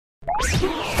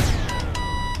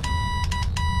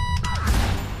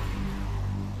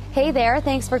Hey there,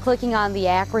 thanks for clicking on the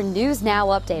Akron News Now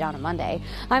update on a Monday.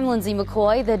 I'm Lindsay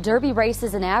McCoy. The Derby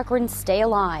races in Akron stay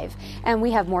alive, and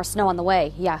we have more snow on the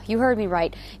way. Yeah, you heard me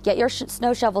right. Get your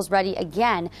snow shovels ready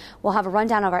again. We'll have a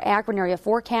rundown of our Akron area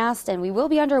forecast, and we will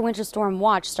be under a winter storm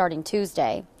watch starting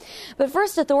Tuesday. But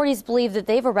first, authorities believe that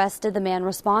they've arrested the man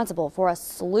responsible for a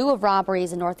slew of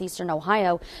robberies in northeastern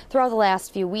Ohio throughout the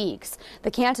last few weeks.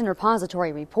 The Canton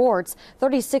Repository reports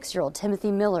 36-year-old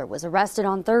Timothy Miller was arrested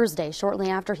on Thursday shortly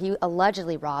after he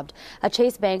allegedly robbed a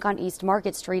Chase Bank on East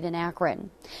Market Street in Akron.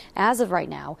 As of right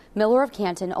now, Miller of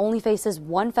Canton only faces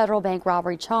one federal bank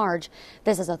robbery charge.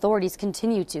 This as authorities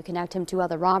continue to connect him to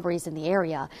other robberies in the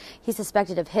area. He's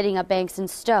suspected of hitting up banks in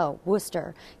Stowe,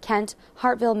 Worcester, Kent,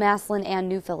 Hartville, Massillon, and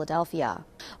New Philadelphia.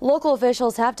 Local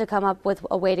officials have to come up with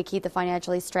a way to keep the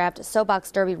financially strapped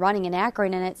Soapbox Derby running in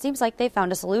Akron, and it seems like they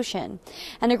found a solution.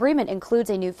 An agreement includes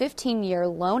a new 15-year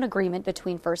loan agreement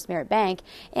between First Merit Bank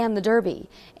and the Derby.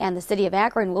 And the city of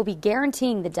Akron will be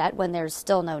guaranteeing the debt when there's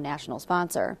still no national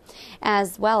sponsor.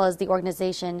 As well as the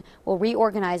organization will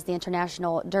reorganize the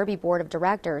International Derby Board of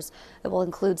Directors. It will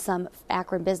include some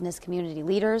Akron business community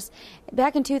leaders.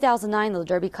 Back in 2009, the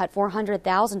Derby cut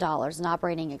 $400,000 in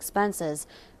operating expenses,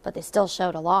 but they still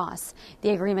showed a loss. The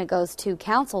agreement goes to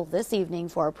council this evening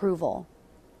for approval.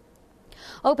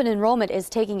 Open enrollment is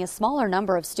taking a smaller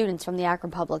number of students from the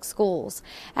Akron Public Schools.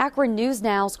 Akron News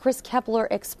Now's Chris Kepler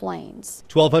explains.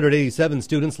 1,287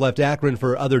 students left Akron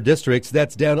for other districts.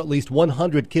 That's down at least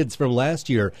 100 kids from last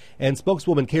year. And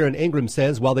spokeswoman Karen Ingram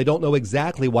says while they don't know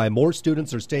exactly why more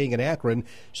students are staying in Akron,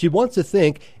 she wants to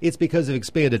think it's because of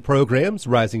expanded programs,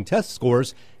 rising test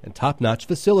scores, and top-notch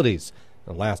facilities.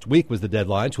 And last week was the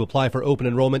deadline to apply for open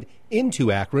enrollment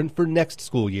into Akron for next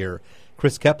school year.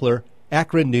 Chris Kepler,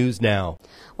 Akron News Now.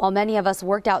 While many of us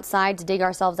worked outside to dig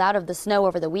ourselves out of the snow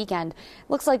over the weekend,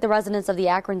 looks like the residents of the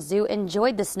Akron Zoo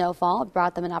enjoyed the snowfall. It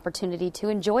brought them an opportunity to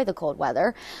enjoy the cold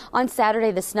weather. On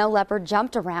Saturday, the snow leopard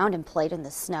jumped around and played in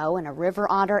the snow, and a river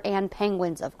otter and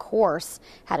penguins, of course,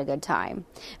 had a good time.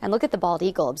 And look at the bald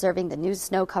eagle observing the new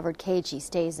snow-covered cage he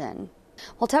stays in.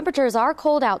 Well, temperatures are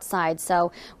cold outside,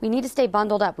 so we need to stay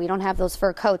bundled up. We don't have those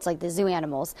fur coats like the zoo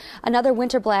animals. Another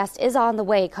winter blast is on the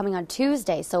way coming on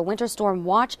Tuesday, so winter storm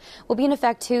watch will be in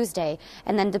effect Tuesday.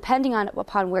 And then depending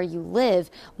upon where you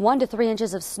live, 1 to 3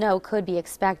 inches of snow could be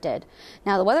expected.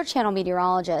 Now, the Weather Channel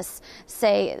meteorologists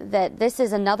say that this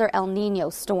is another El Nino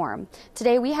storm.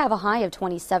 Today, we have a high of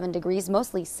 27 degrees,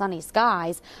 mostly sunny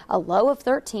skies, a low of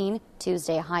 13,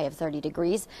 Tuesday a high of 30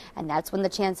 degrees, and that's when the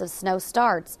chance of snow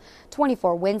starts.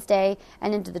 24 Wednesday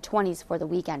and into the 20s for the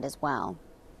weekend as well.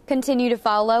 Continue to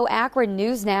follow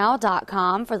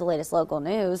AkronNewsNow.com for the latest local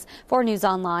news, for news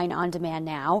online on demand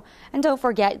now. And don't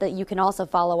forget that you can also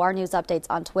follow our news updates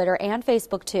on Twitter and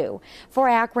Facebook too. For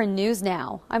Akron News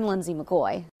Now, I'm Lindsay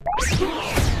McCoy.